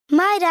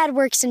My dad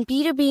works in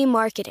B2B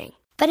marketing,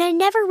 but I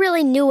never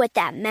really knew what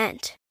that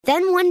meant.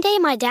 Then one day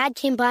my dad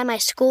came by my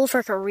school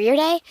for career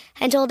day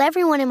and told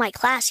everyone in my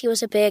class he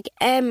was a big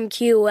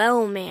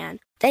MQL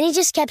man. Then he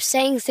just kept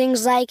saying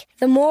things like,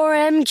 the more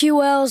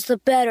MQLs the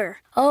better,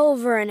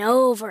 over and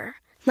over.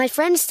 My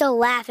friends still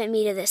laugh at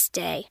me to this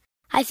day.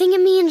 I think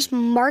it means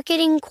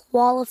marketing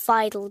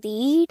qualified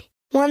lead.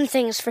 One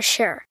thing's for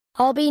sure,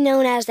 I'll be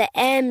known as the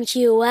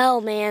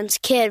MQL man's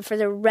kid for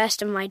the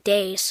rest of my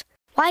days.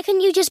 Why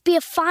couldn't you just be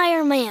a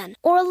fireman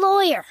or a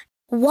lawyer?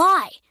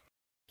 Why?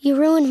 You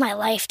ruined my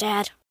life,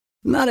 Dad.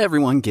 Not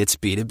everyone gets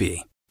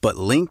B2B, but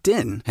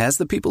LinkedIn has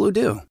the people who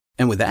do.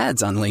 And with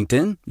ads on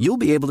LinkedIn, you'll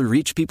be able to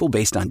reach people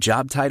based on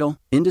job title,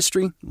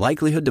 industry,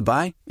 likelihood to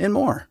buy, and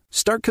more.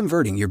 Start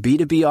converting your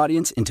B2B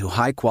audience into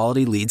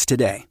high-quality leads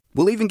today.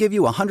 We'll even give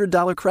you a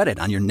 $100 credit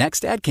on your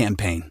next ad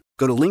campaign.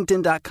 Go to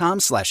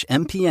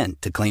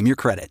linkedin.com/MPN to claim your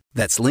credit.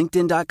 That's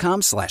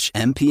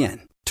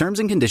linkedin.com/MPN. Terms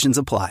and conditions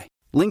apply.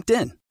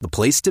 LinkedIn, the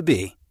place to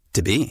be,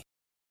 to be.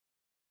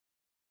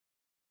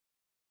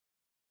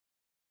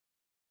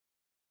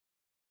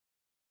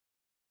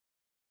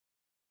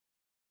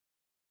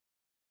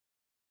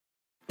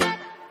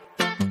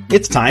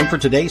 It's time for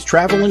today's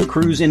travel and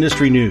cruise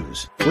industry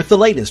news. With the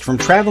latest from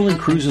travel and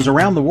cruises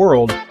around the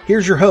world,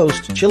 here's your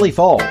host, Chili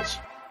Falls.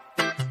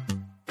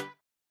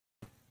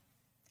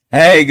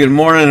 Hey, good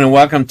morning and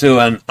welcome to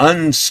an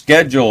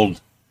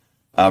unscheduled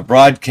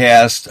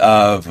broadcast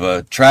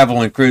of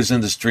Travel and Cruise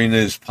Industry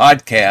News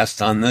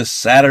podcast on this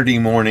Saturday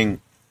morning,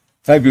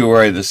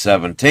 February the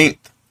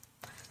 17th.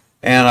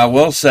 And I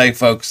will say,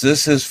 folks,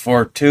 this is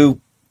for two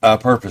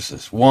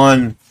purposes.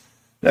 One,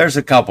 there's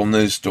a couple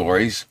news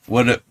stories.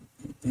 Would it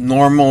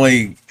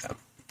normally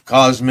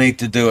cause me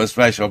to do a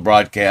special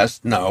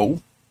broadcast?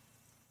 No.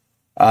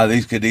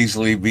 These could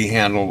easily be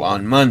handled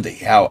on Monday.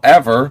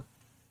 However,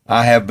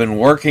 I have been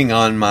working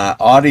on my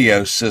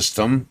audio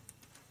system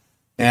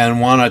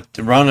and want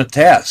to run a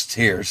test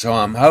here. So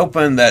I'm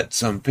hoping that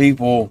some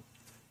people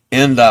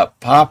end up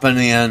popping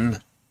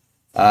in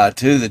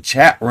to the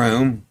chat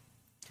room.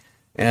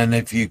 And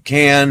if you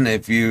can,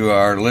 if you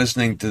are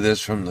listening to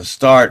this from the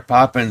start,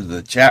 pop into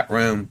the chat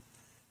room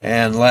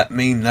and let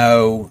me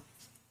know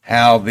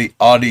how the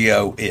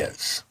audio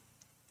is.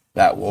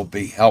 That will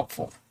be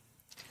helpful.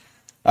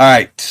 All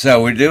right,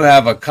 so we do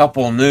have a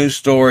couple news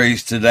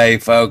stories today,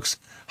 folks.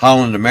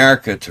 Holland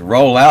America to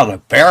roll out a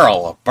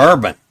barrel of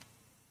bourbon.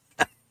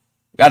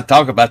 Got to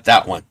talk about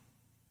that one.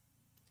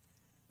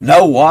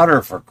 No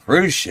water for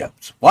cruise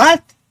ships.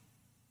 What?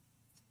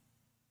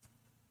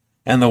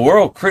 And the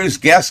World Cruise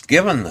guests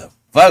given the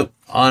vote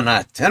on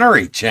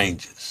itinerary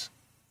changes.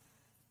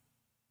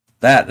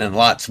 That and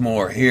lots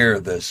more here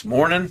this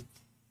morning.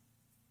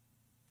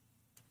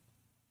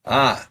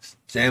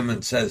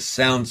 Salmon says,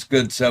 sounds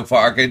good so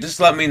far. Okay, just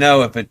let me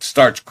know if it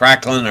starts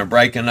crackling or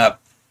breaking up.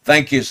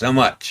 Thank you so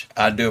much.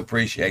 I do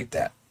appreciate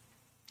that.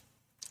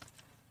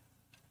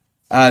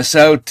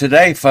 So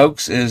today,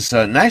 folks, is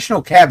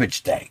National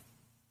Cabbage Day.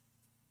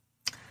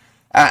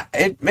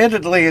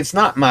 Admittedly, it's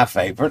not my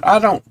favorite. I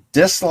don't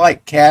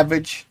dislike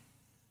cabbage.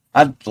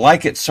 I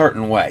like it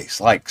certain ways.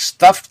 Like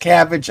stuffed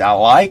cabbage, I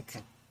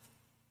like.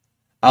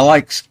 I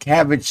like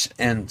cabbage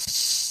in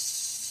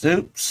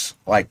soups,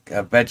 like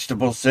a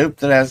vegetable soup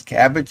that has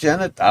cabbage in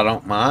it. I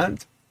don't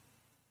mind.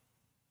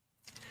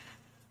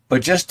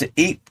 But just to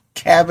eat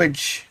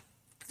cabbage,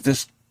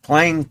 just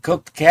plain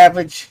cooked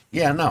cabbage,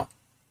 yeah, no.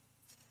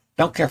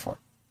 Don't care for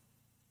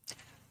it.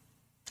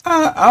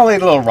 I'll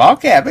eat a little raw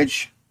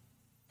cabbage.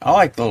 I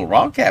like a little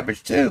raw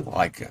cabbage too,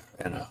 like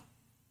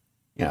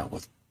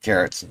with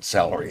carrots and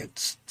celery and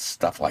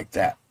stuff like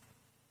that.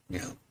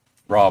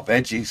 Raw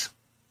veggies.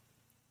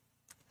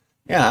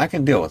 Yeah, I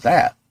can deal with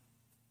that.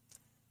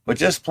 But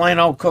just plain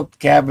old cooked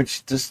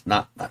cabbage, just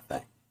not my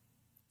thing.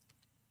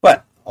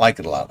 But I like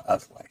it a lot of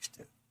other ways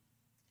too.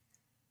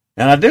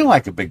 And I do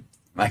like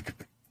make a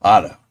big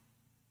pot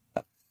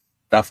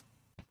of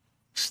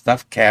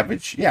stuffed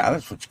cabbage. Yeah,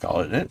 that's what you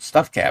call it, isn't it?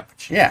 Stuffed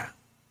cabbage. Yeah.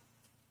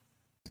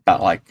 It's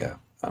got like a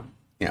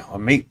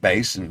meat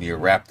base, and you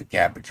wrap the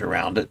cabbage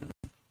around it, and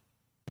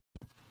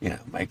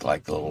make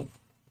like little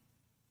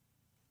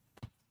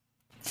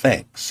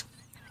things.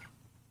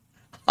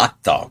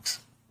 Hot dogs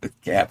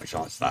with cabbage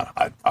on. It's not a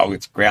hot dog.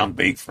 It's ground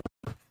beef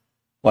or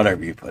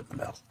whatever you put in the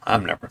middle.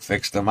 I've never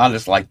fixed them. I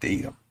just like to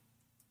eat them.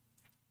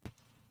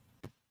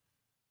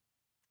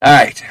 All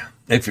right.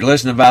 If you're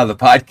listening via the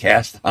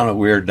podcast on a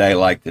weird day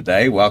like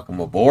today, welcome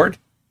aboard.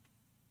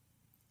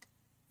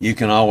 You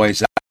can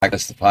always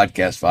access the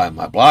podcast via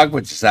my blog,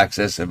 which is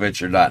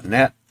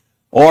accessadventure.net,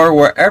 or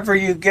wherever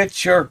you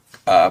get your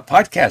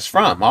podcast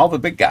from, all the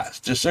big guys.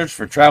 Just search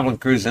for Travel and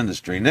Cruise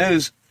Industry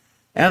News,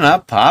 and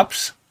up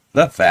pops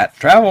the Fat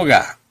Travel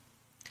Guy.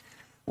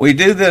 We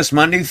do this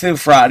Monday through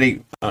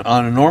Friday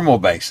on a normal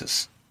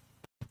basis.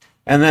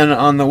 And then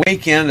on the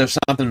weekend, if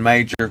something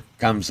major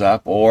comes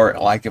up, or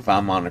like if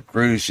I'm on a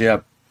cruise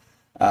ship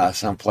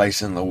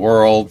someplace in the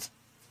world,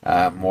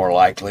 more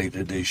likely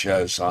to do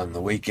shows on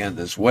the weekend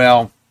as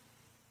well.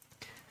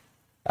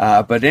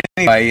 But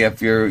anyway,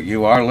 if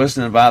you are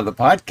listening via the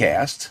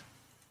podcast,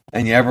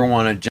 and you ever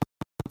want to jump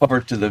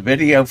over to the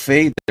video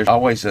feed, there's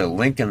always a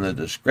link in the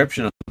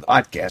description of the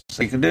podcast,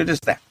 so you can do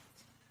just that.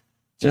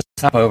 Just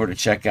hop over to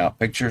check out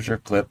pictures or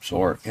clips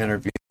or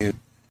interview.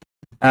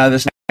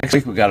 This next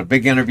week, we've got a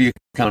big interview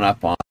coming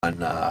up on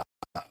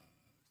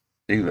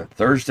either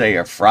Thursday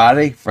or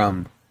Friday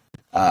from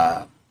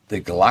the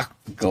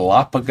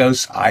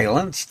Galapagos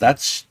Islands.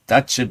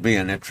 That should be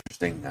an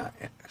interesting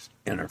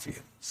interview.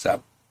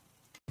 So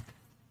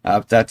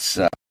that's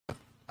I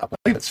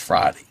believe it's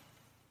Friday.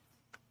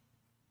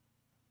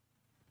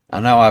 I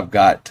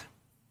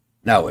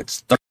know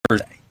it's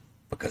Thursday,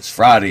 because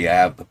Friday I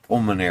have the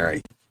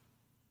pulmonary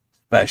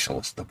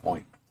specialist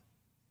appointment.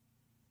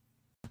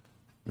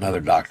 Another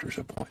doctor's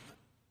appointment.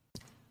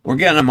 We're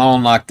getting them all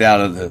knocked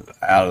out of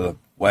the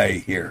way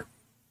here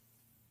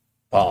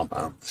while I'm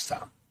home this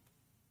time.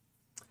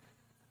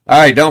 All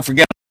right, don't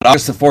forget,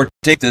 August the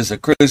 14th is a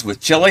cruise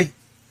with Chili.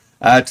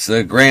 It's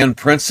the Grand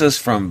Princess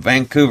from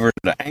Vancouver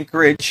to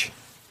Anchorage.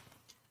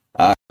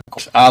 Of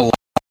course, I love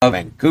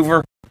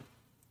Vancouver.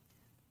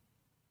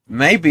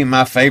 Maybe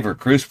my favorite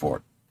cruise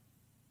port.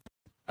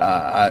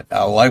 I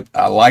like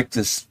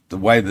the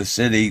way the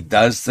city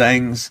does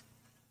things.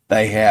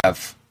 They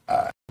have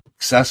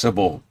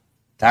accessible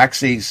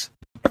taxis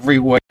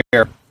everywhere.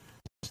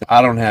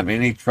 I don't have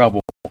any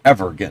trouble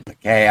ever getting a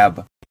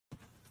cab.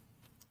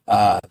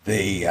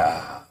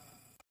 The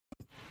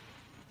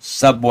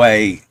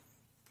subway,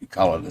 you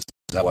call it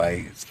a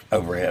subway, it's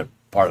overhead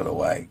part of the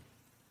way,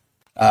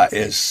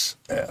 is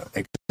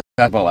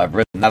accessible. I've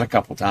ridden that a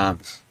couple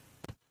times.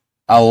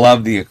 I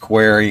love the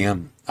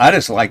aquarium. I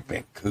just like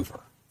Vancouver.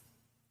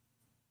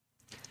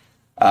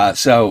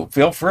 So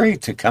feel free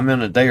to come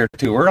in a day or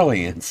two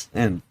early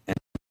and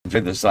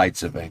enjoy the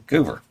sights of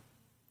Vancouver.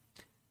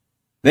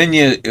 Then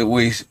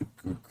we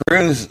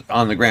cruise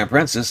on the Grand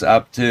Princess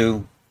up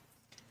to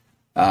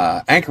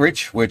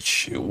Anchorage,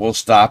 which will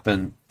stop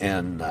in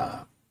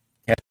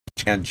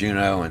Ketchikan,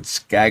 Juneau, and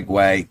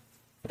Skagway,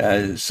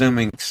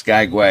 assuming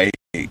Skagway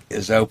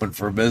is open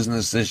for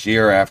business this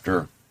year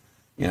after,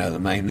 the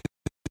main news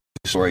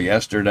story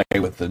yesterday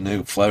with the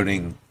new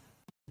floating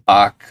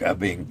dock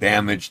being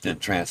damaged in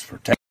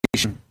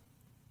transportation.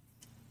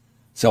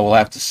 So we'll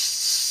have to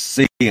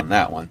see on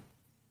that one.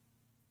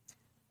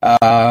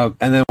 And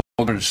then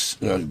we're going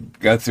to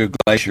go through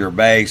Glacier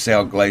Bay,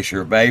 sail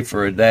Glacier Bay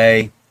for a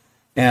day,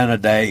 and a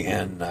day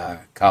in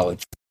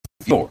College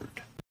Fjord.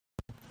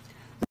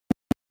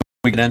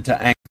 We get into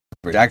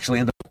Anchorage, actually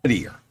into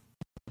Whittier.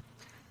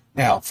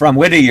 Now, from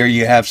Whittier,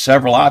 you have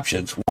several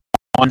options.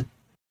 One,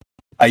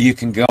 you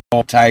can go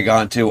tag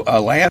onto a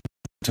land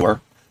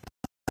tour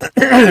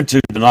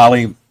to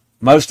Denali.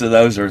 Most of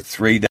those are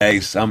 3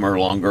 days, some are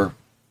longer.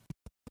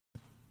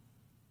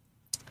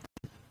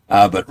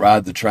 But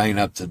ride the train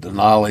up to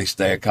Denali,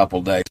 stay a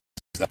couple days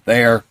up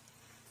there,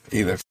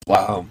 either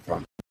fly home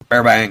from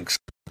Fairbanks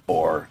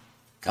or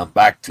come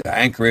back to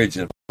Anchorage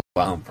and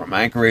fly home from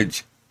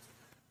Anchorage.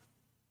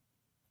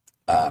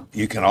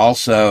 You can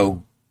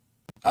also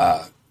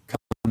come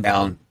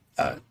down,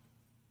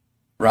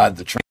 ride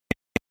the train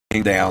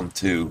down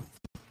to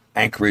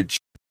Anchorage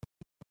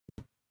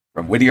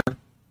from Whittier.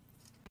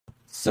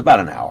 It's about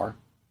an hour,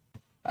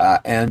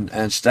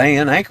 and stay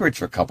in Anchorage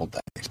for a couple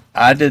days.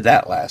 I did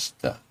that last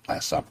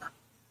summer.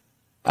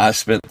 I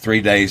spent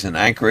 3 days in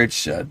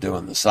Anchorage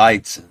doing the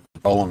sights and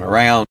rolling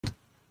around.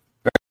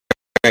 Very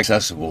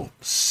accessible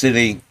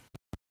city.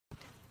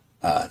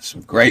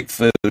 Some great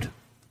food,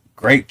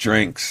 great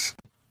drinks.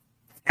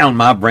 Found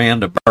my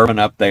brand of bourbon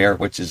up there,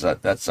 which is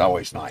that's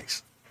always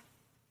nice.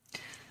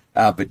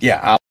 But yeah,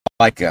 I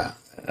like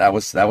that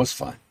was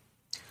fun.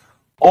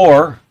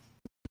 Or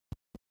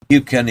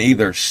you can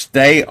either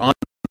stay on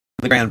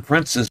the Grand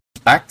Princess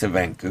back to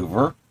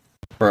Vancouver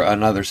for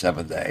another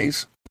 7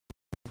 days,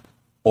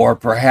 or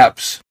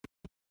perhaps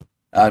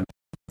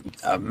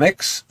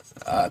mix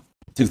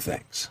two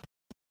things.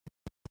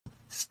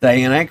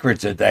 Stay in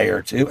Anchorage a day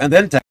or two, and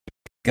then take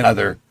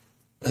another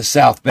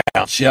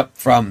southbound ship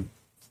from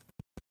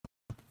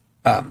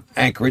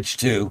Anchorage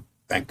to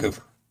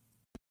Vancouver.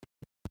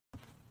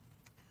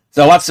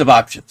 So lots of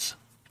options.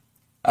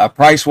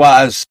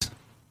 Price-wise,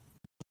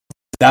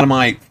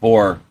 Dynamite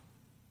for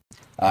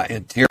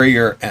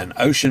interior and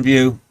ocean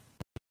view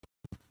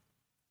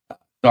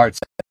starts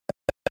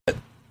at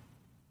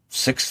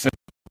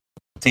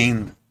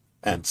 $6.15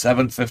 and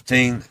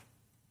 $7.15,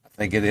 I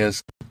think it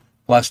is,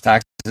 plus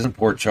taxes and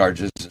port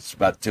charges. It's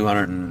about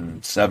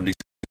 $270,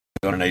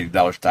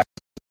 $280 taxes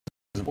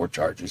and port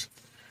charges.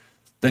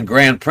 Then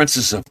Grand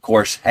Princess, of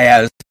course,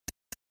 has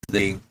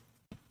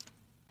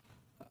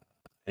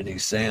and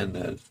he's saying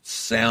it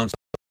sounds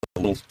a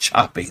little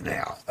choppy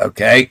now.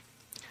 Okay,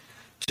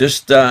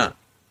 just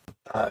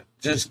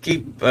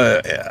keep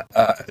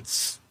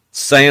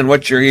saying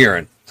what you're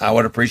hearing. I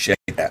would appreciate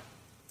that.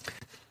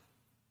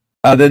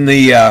 Then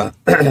the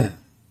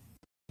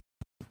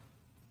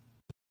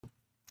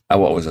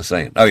what was I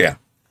saying? Oh yeah,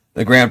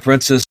 the Grand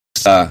Princess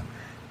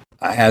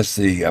has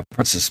the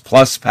Princess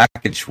Plus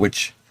package,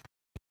 which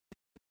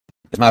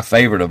is my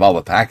favorite of all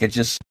the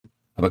packages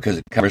because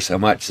it covers so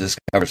much. This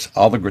covers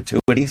all the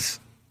gratuities,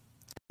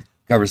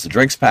 Covers the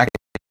drinks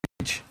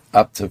package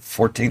up to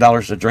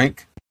 $14 a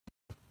drink,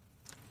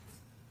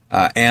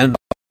 and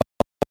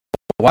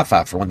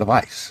Wi-Fi for one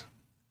device.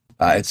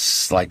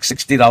 It's like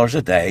 $60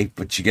 a day,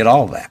 but you get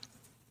all of that.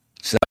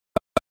 So,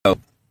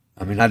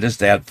 I mean, I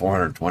just add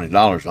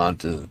 $420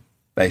 onto the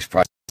base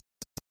price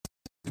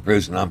of the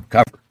cruise, and I'm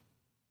covered.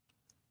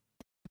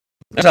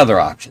 There's other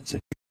options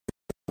if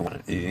you want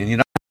it, and you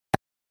don't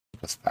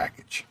have this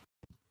package.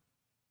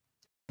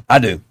 I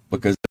do,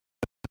 because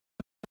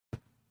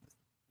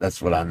that's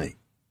what I need.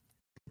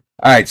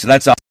 All right, so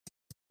that's all.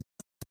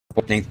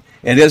 14th.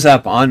 It is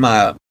up on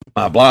my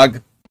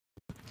blog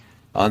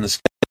on the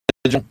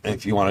schedule.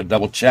 If you want to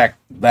double check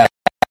that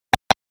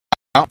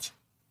out,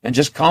 and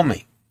just call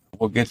me.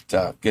 We'll get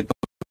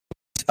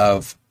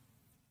of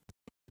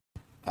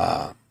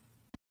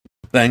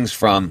things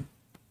from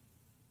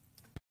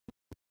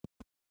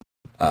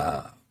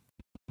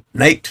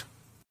Nate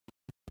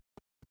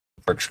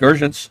for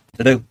excursions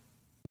to do,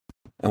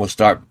 and we'll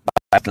start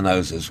after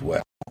those as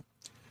well.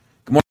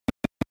 Good morning,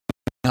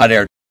 Hot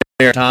Air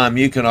Time.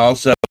 You can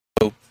also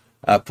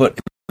put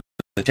in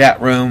the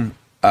chat room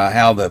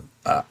how the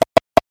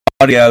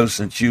audio,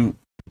 since you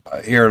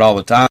hear it all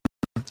the time.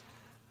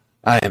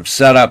 I am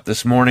set up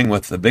this morning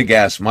with the big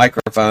ass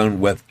microphone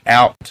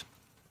without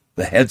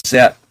the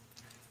headset.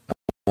 I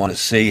want to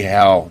see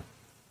how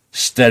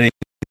steady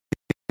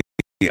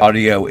the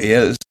audio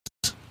is.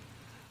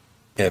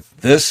 If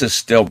this is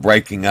still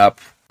breaking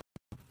up,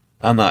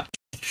 I'm not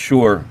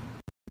sure.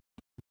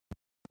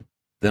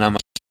 Then I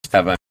must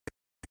have a.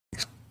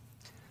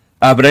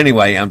 But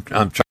anyway, I'm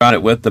trying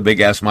it with the big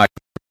ass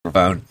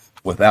microphone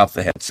without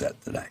the headset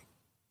today.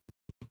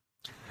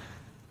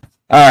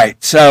 All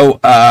right, so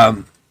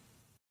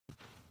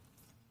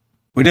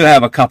we do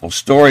have a couple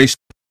stories to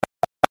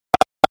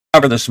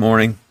cover this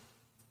morning.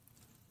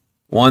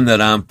 One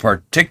that I'm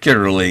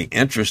particularly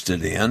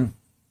interested in.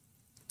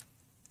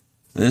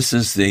 This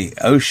is the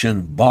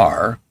Ocean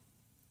Bar,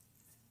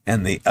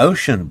 and the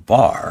Ocean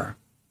Bar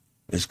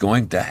is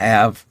going to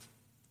have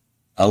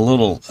a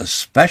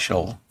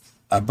special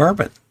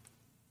bourbon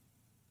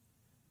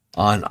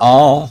on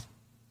all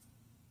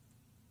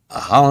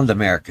Holland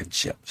American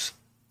ships.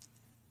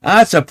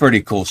 That's a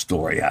pretty cool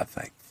story, I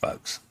think,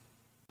 folks.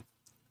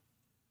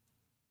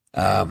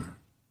 Holland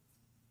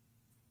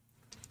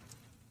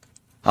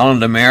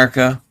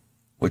America,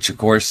 which of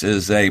course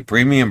is a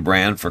premium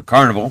brand for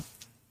Carnival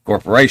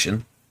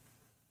Corporation,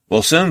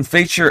 will soon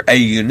feature a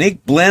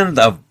unique blend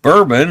of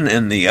bourbon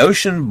in the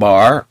Ocean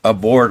Bar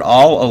aboard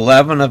all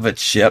 11 of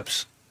its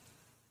ships,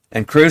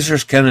 and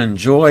cruisers can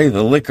enjoy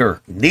the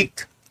liquor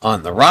neat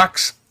on the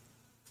rocks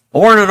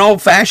or in an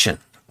old-fashioned,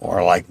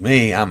 or like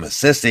me, I'm a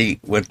sissy,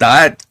 with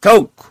Diet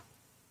Coke,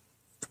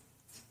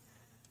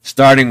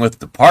 starting with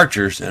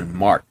departures in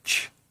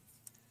March.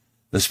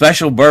 The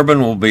special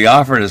bourbon will be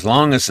offered as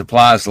long as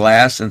supplies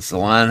last, since the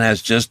line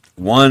has just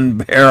one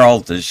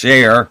barrel to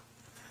share.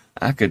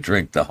 I could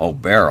drink the whole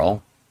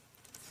barrel.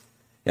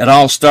 It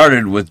all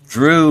started with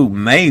Drew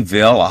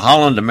Mayville, a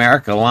Holland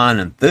America line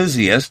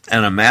enthusiast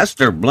and a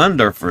master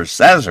blender for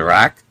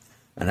Sazerac,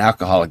 an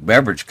alcoholic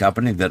beverage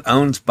company that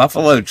owns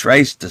Buffalo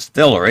Trace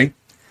Distillery,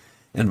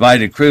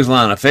 invited cruise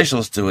line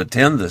officials to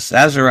attend the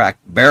Sazerac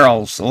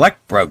Barrel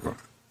Select program.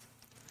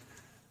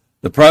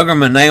 The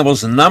program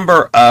enables a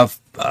number of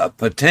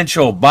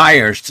potential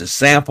buyers to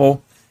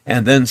sample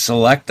and then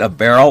select a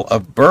barrel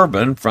of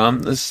bourbon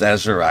from the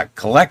Sazerac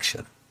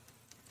collection.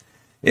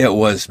 It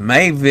was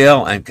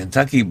Mayville and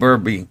Kentucky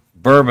Bourbon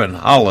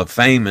Hall of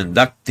Fame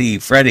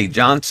inductee Freddie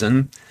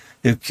Johnson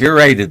who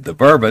curated the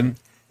bourbon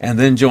and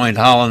then joined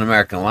Holland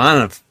American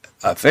line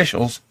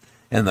officials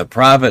in the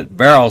private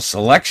barrel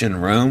selection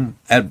room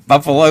at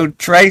Buffalo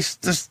Trace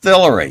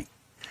Distillery.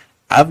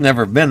 I've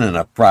never been in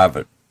a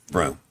private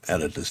room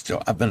at a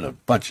distillery. I've been to a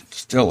bunch of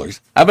distilleries.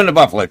 I've been to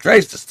Buffalo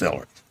Trace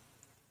Distilleries,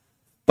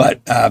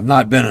 but I've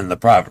not been in the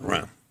private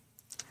room.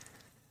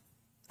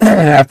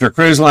 After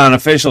cruise line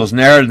officials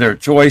narrowed their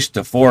choice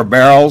to 4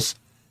 barrels,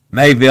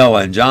 Mayville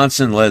and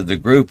Johnson led the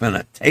group in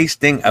a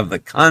tasting of the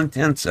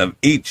contents of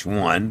each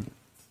one.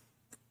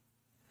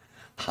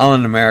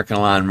 Holland American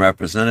line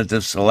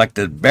representatives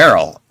selected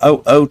barrel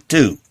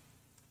 002,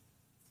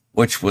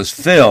 which was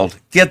filled,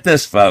 get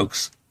this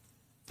folks,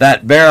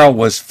 that barrel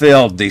was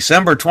filled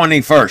December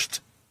 21st,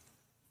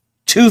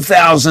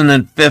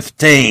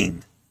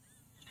 2015.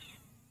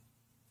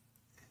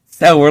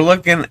 So we're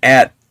looking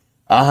at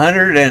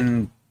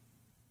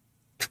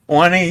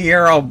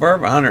 120-year-old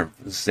bourbon. 100,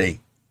 let's see.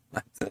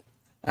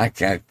 I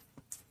can't.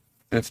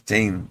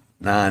 15,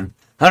 9,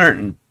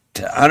 100,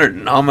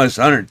 almost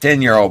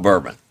 110-year-old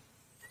bourbon.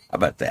 How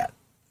about that?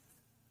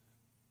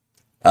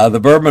 The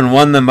bourbon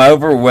won them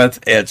over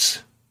with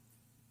its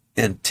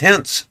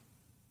intense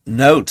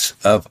notes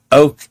of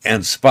oak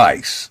and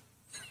spice.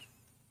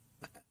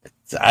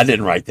 I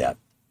didn't write that.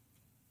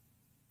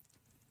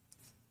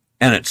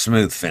 And its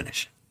smooth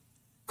finish.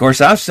 Of course,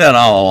 I've said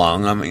all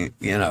along, I mean,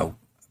 you know,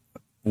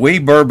 we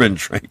bourbon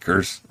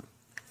drinkers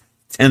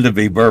tend to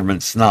be bourbon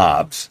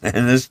snobs.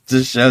 And this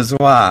just shows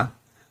why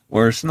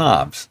we're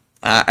snobs.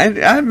 I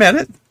admit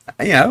it.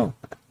 There's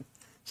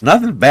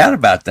nothing bad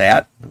about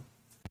that.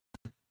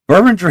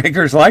 Bourbon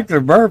drinkers like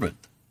their bourbon,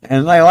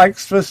 and they like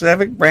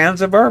specific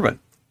brands of bourbon.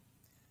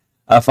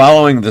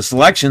 Following the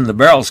selection, the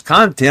barrel's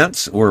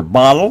contents were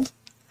bottled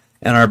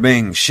and are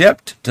being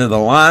shipped to the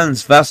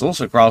line's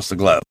vessels across the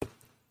globe.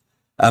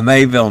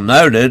 Mayville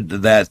noted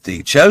that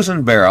the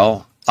chosen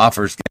barrel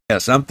offers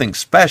guests something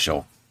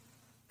special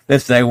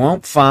that they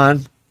won't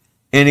find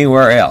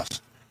anywhere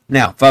else.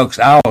 Now, folks,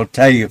 I will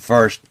tell you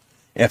first,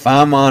 if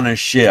I'm on a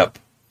ship,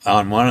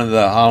 on one of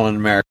the Holland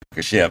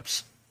America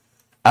ships,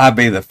 I'd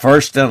be the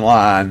first in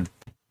line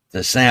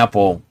to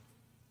sample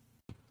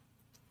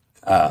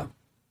the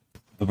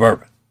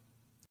bourbon.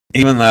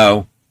 Even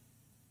though,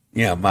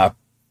 my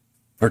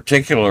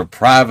particular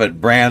private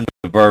brand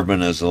of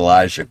bourbon is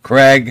Elijah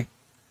Craig.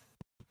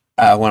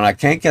 When I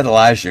can't get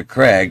Elijah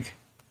Craig,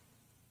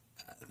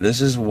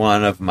 this is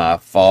one of my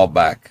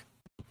fallback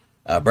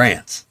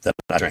brands that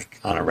I drink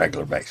on a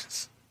regular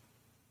basis.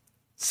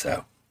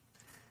 So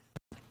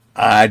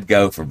I'd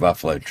go for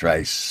Buffalo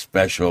Trace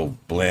Special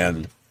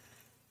Blend.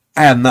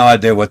 I have no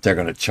idea what they're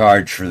going to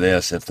charge for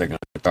this, if they're going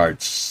to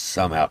charge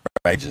some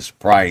outrageous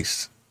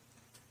price.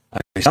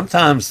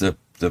 Sometimes the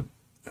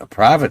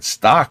private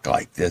stock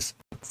like this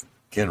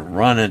can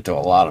run into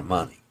a lot of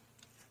money.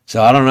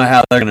 So I don't know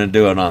how they're going to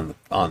do it on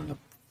the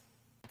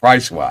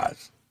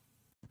price-wise.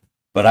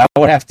 But I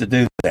would have to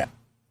do that.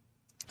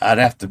 I'd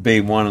have to be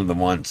one of the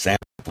ones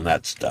sampling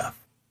that stuff.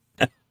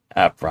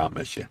 I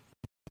promise you.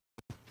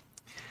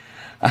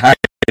 All right,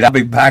 I'll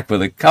be back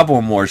with a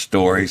couple more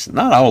stories.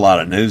 Not a whole lot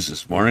of news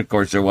this morning. Of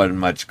course, there wasn't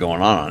much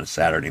going on a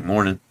Saturday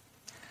morning.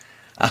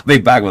 I'll be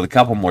back with a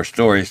couple more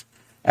stories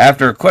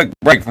after a quick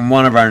break from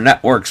one of our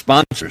network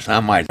sponsors. I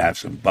might have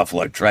some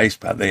Buffalo Trace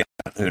by then.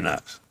 Who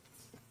knows?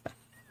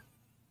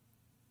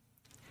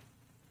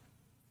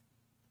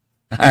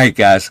 All right,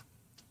 guys.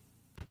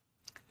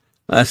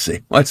 Let's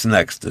see. What's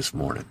next this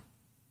morning?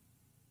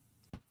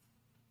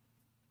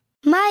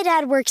 My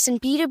dad works in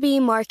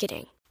B2B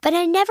marketing, but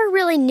I never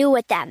really knew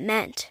what that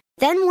meant.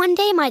 Then one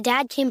day my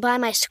dad came by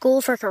my school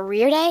for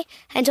career day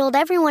and told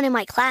everyone in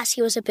my class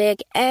he was a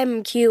big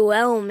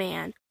MQL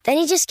man. Then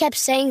he just kept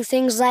saying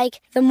things like,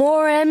 the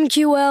more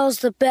MQLs,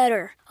 the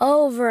better,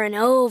 over and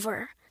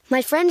over.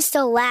 My friends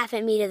still laugh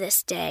at me to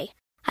this day.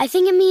 I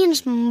think it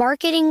means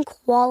marketing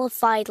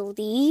qualified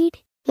lead.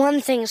 One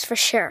thing's for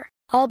sure.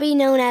 I'll be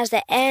known as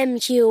the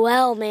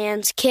MQL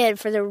man's kid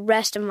for the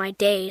rest of my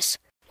days.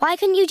 Why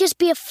couldn't you just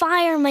be a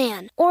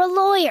fireman or a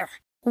lawyer?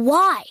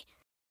 Why?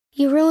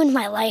 You ruined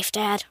my life,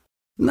 Dad.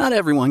 Not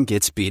everyone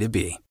gets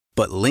B2B,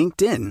 but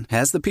LinkedIn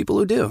has the people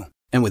who do.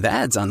 And with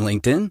ads on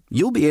LinkedIn,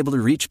 you'll be able to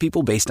reach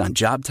people based on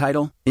job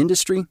title,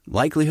 industry,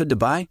 likelihood to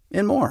buy,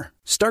 and more.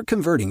 Start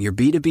converting your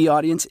B2B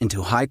audience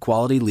into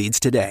high-quality leads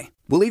today.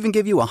 We'll even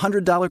give you a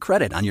 $100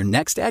 credit on your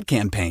next ad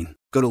campaign.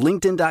 Go to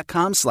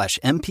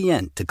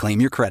linkedin.com/MPN to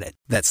claim your credit.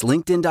 That's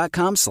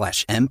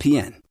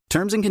linkedin.com/MPN.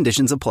 Terms and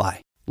conditions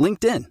apply.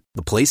 LinkedIn,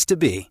 the place to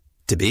be,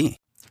 to be.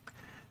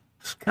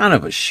 It's kind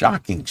of a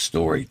shocking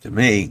story to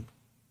me.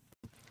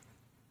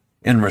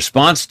 In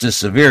response to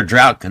severe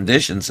drought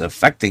conditions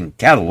affecting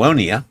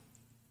Catalonia,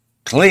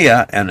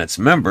 CLIA and its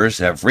members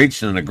have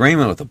reached an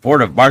agreement with the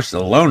Port of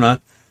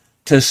Barcelona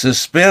to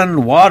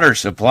suspend water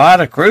supply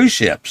to cruise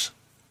ships,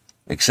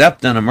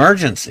 except in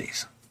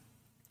emergencies.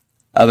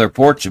 Other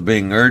ports are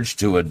being urged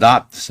to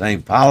adopt the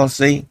same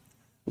policy,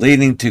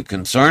 leading to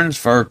concerns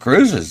for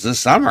cruises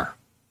this summer.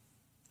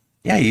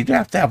 Yeah, you'd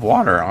have to have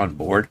water on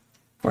board.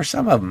 Of course,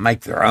 some of them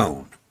make their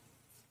own.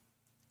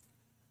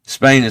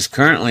 Spain is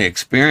currently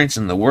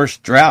experiencing the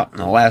worst drought in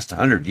the last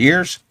 100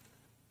 years,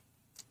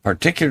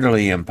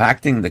 particularly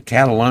impacting the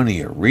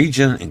Catalonia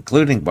region,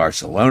 including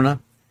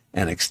Barcelona,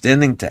 and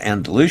extending to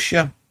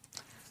Andalusia,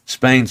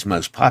 Spain's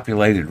most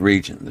populated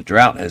region. The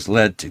drought has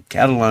led to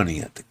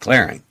Catalonia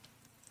declaring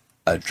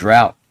a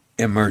drought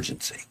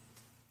emergency.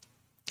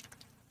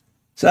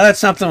 So that's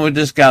something we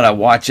just got to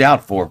watch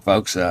out for,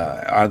 folks.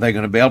 Are they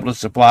going to be able to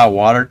supply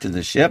water to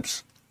the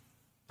ships?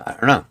 I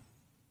don't know.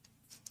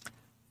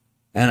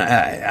 And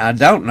I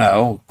don't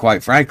know,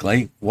 quite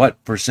frankly,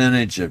 what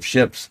percentage of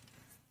ships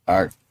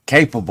are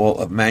capable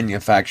of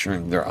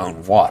manufacturing their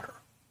own water.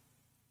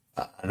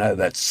 I know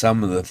that's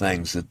some of the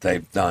things that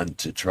they've done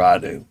to try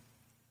to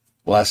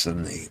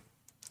lessen the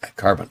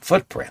carbon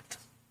footprint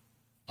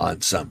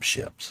on some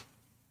ships.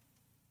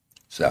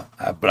 So,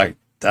 but I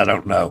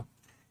don't know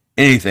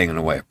anything in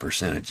the way of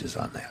percentages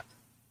on that.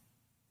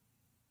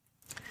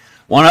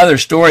 One other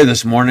story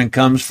this morning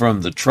comes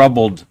from the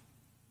troubled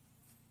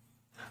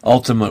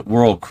Ultimate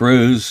World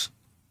Cruise,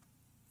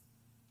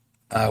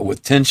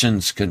 with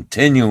tensions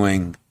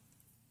continuing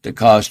to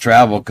cause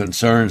travel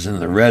concerns in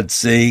the Red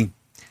Sea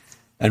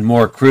and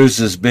more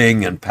cruises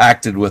being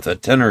impacted with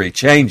itinerary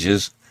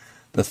changes.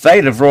 The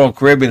fate of Royal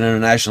Caribbean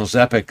International's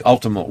epic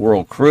Ultimate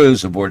World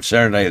Cruise aboard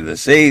Serenade of the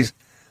Seas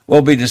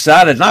will be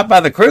decided not by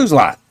the cruise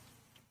line,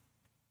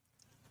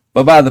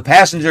 but by the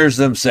passengers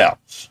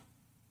themselves.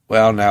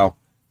 Well, now,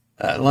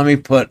 let me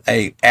put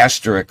a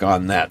asterisk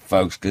on that,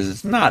 folks, because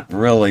it's not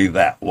really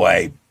that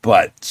way,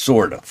 but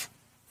sort of.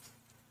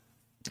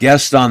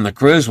 Guests on the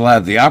cruise will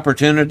have the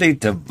opportunity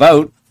to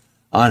vote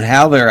on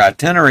how their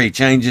itinerary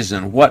changes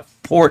and what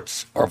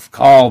ports of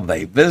call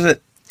they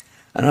visit,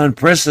 an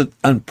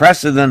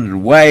unprecedented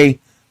way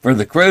for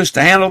the cruise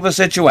to handle the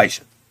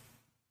situation.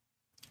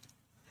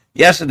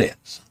 Yes, it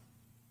is.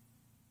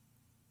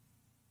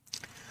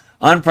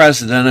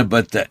 Unprecedented,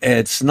 but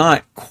it's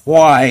not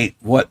quite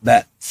what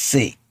that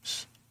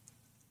seems.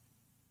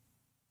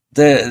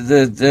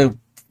 The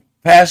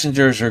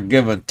passengers are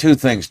given two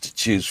things to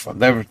choose from.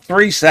 There were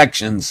 3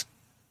 sections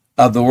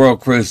of the World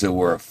Cruise that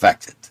were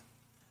affected.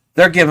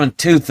 They're given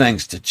 2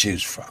 things to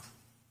choose from.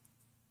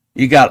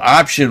 You got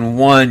option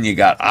 1, you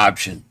got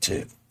option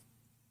 2.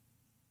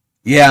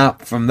 Yeah,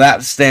 from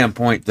that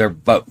standpoint, they're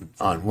voting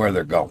on where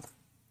they're going.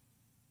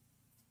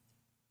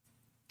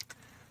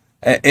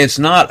 It's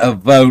not a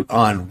vote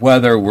on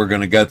whether we're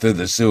going to go through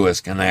the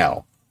Suez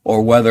Canal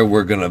or whether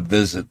we're going to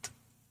visit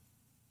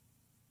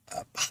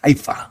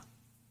Haifa.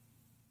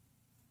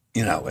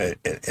 You know,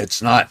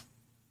 it's not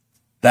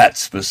that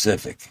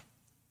specific.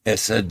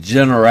 It's a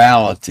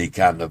generality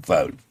kind of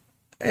vote.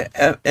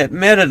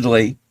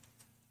 Admittedly,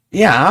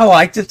 yeah, I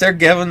like that they're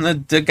giving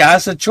the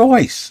guys a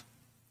choice.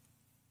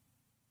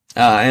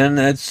 And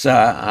it's,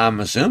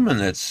 I'm assuming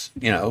it's,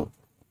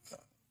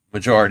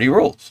 majority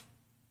rules.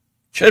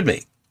 Should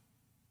be.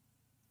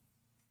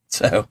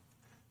 So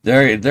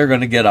they're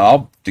going to get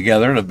all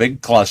together in a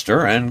big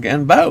cluster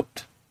and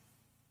vote.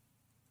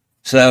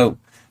 So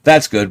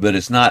that's good, but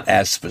it's not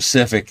as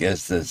specific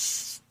as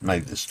this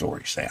made the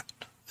story sound.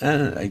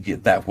 And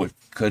that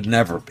could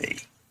never be.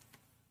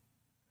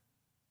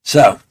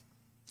 So,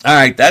 all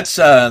right, that's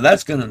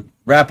going to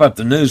wrap up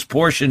the news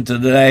portion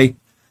today.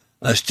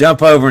 Let's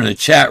jump over in the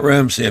chat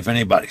room, see if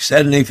anybody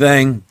said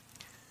anything.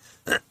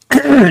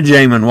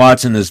 Jamin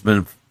Watson has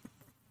been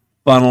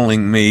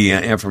funneling me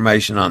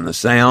information on the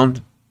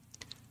sound.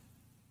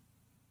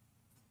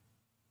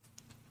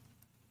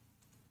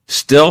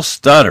 Still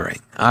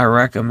stuttering. I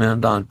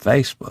recommend on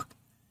Facebook.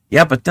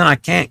 Yeah, but then I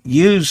can't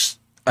use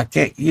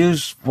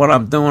what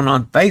I'm doing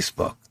on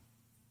Facebook.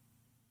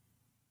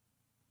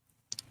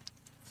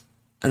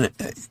 And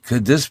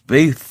could this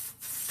be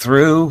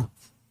through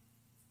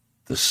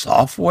the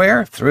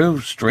software, through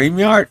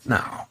StreamYard?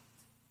 No.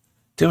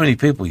 Too many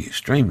people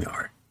use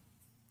StreamYard.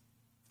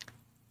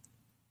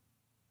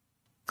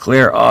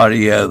 Clear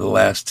audio the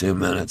last 2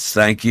 minutes.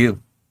 Thank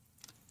you.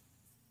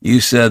 You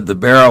said the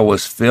barrel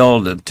was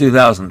filled in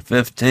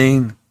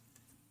 2015.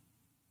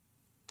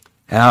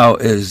 How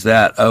is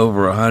that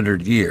over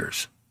 100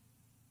 years?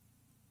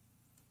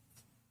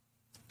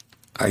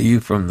 Are you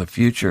from the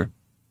future?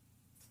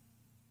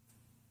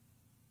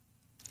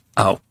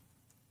 Oh.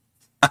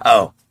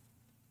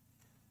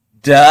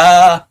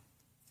 Duh.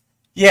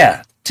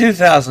 Yeah,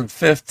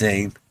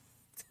 2015.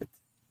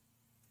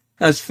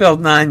 That was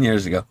filled 9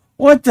 years ago.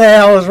 What the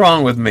hell is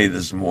wrong with me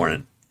this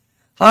morning?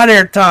 Hot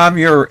Air Tom,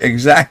 you're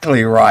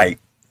exactly right.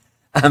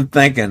 I'm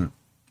thinking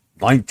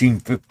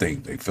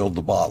 1915, they filled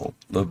the bottle,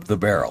 the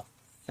barrel.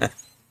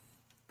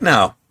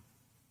 No.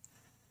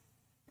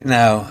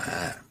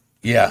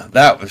 Yeah,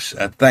 that was,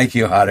 thank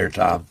you, Hot Air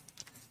Tom.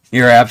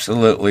 You're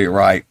absolutely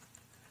right.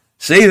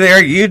 See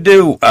there, you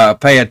do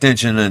pay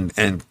attention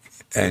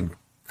and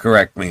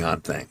correct me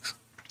on things.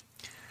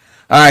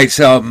 All right,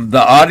 so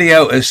the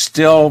audio is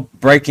still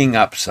breaking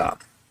up some.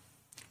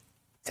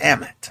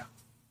 Damn it.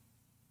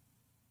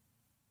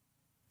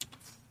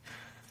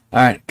 All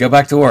right, go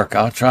back to work.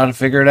 I'll try to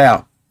figure it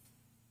out.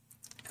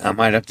 I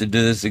might have to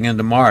do this again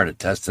tomorrow to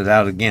test it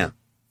out again.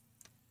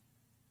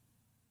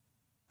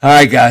 All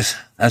right, guys,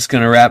 that's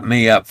going to wrap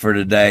me up for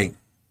today.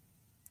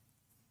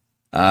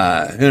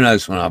 Who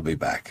knows when I'll be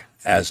back.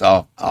 As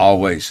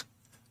always,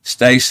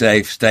 stay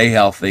safe, stay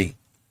healthy,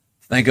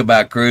 think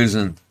about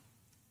cruising,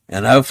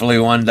 and hopefully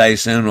one day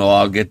soon we'll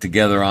all get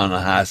together on the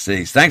high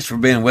seas. Thanks for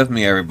being with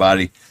me,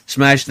 everybody.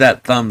 Smash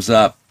that thumbs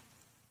up,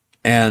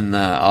 and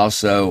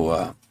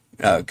also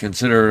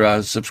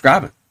consider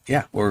subscribing.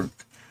 Yeah, we're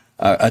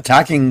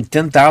attacking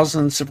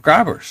 10,000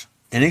 subscribers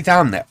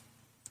anytime now.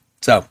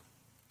 So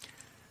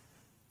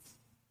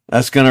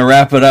that's going to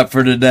wrap it up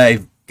for today,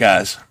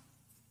 guys.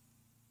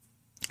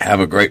 Have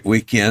a great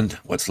weekend,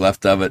 what's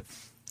left of it.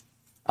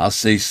 I'll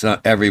see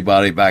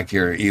everybody back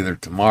here either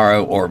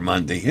tomorrow or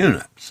Monday. Who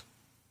knows?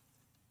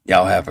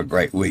 Y'all have a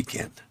great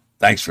weekend.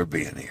 Thanks for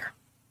being here.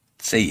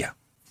 See ya.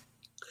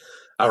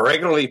 I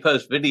regularly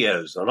post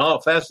videos on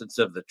all facets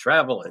of the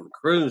travel and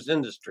cruise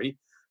industry.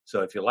 So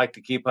if you'd like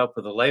to keep up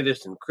with the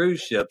latest in cruise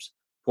ships,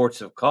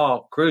 ports of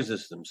call,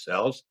 cruises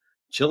themselves,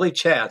 chilly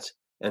chats,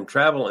 and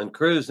travel and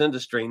cruise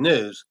industry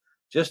news,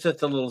 just hit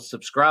the little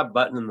subscribe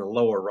button in the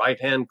lower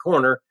right-hand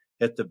corner.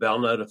 Hit the bell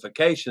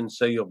notification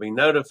so you'll be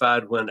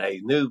notified when a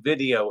new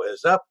video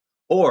is up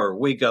or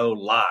we go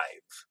live.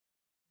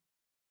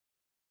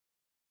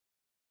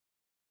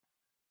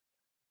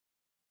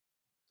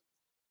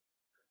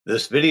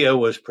 This video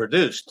was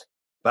produced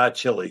by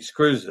Chili's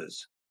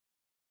Cruises.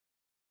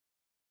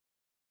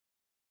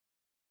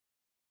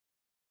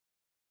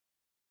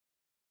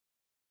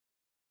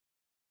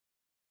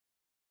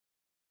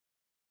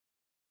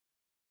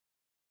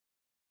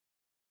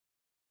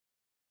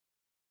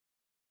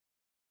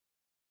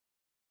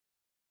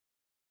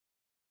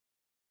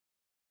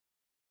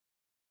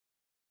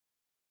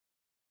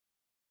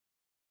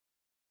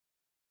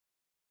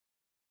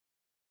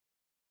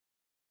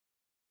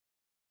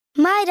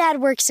 My dad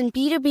works in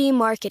B2B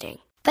marketing,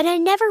 but I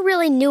never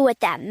really knew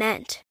what that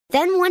meant.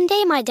 Then one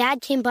day my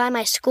dad came by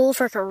my school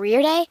for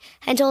career day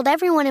and told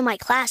everyone in my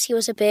class he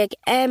was a big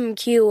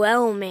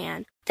MQL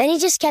man. Then he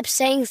just kept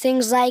saying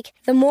things like,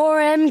 the more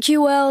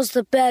MQLs,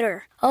 the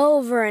better,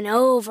 over and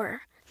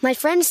over. My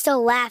friends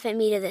still laugh at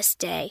me to this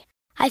day.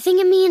 I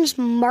think it means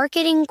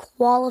marketing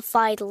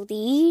qualified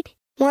lead.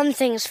 One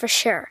thing's for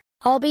sure.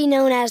 I'll be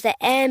known as the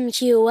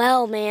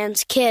MQL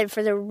man's kid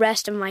for the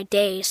rest of my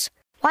days.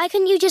 Why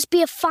couldn't you just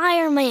be a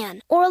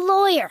fireman or a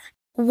lawyer?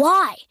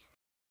 Why?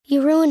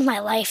 You ruined my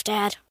life,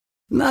 Dad.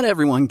 Not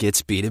everyone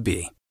gets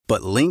B2B,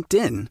 but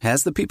LinkedIn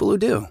has the people who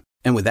do.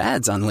 And with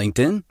ads on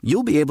LinkedIn,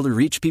 you'll be able to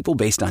reach people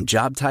based on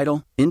job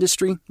title,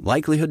 industry,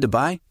 likelihood to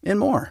buy, and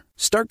more.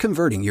 Start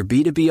converting your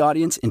B2B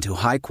audience into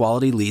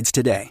high-quality leads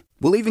today.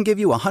 We'll even give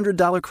you a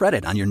 $100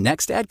 credit on your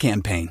next ad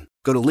campaign.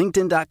 Go to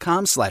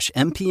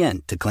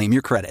linkedin.com/MPN to claim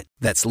your credit.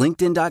 That's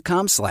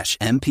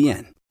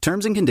linkedin.com/MPN.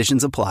 Terms and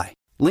conditions apply.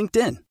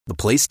 LinkedIn, the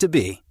place to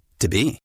be, to be.